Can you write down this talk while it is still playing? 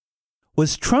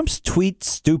Was Trump's tweet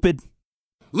stupid?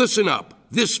 Listen up.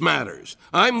 This matters.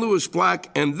 I'm Louis Black,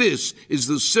 and this is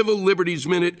the Civil Liberties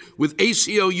Minute with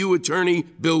ACLU attorney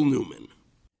Bill Newman.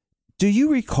 Do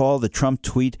you recall the Trump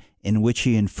tweet in which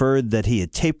he inferred that he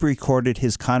had tape recorded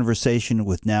his conversation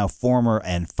with now former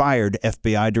and fired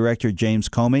FBI Director James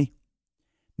Comey?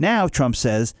 Now Trump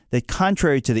says that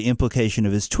contrary to the implication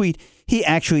of his tweet, he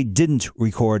actually didn't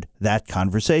record that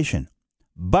conversation.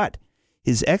 But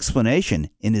his explanation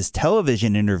in his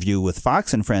television interview with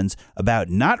Fox and Friends about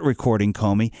not recording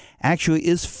Comey actually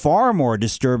is far more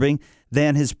disturbing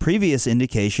than his previous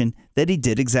indication that he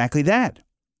did exactly that.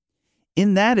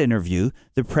 In that interview,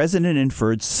 the president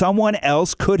inferred someone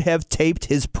else could have taped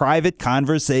his private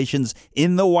conversations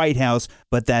in the White House,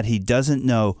 but that he doesn't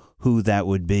know who that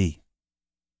would be.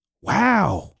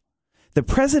 Wow! The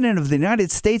president of the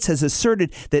United States has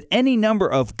asserted that any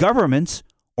number of governments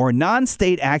or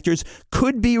non-state actors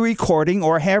could be recording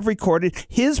or have recorded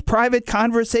his private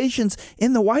conversations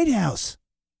in the White House.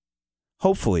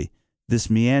 Hopefully, this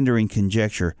meandering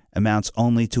conjecture amounts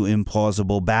only to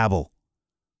implausible babble.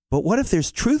 But what if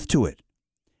there's truth to it?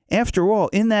 After all,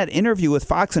 in that interview with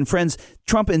Fox and Friends,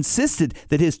 Trump insisted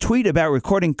that his tweet about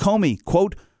recording Comey,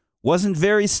 quote, wasn't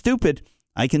very stupid.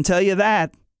 I can tell you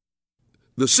that.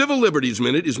 The Civil Liberties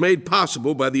Minute is made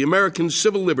possible by the American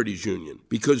Civil Liberties Union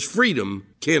because freedom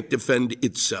can't defend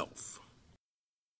itself.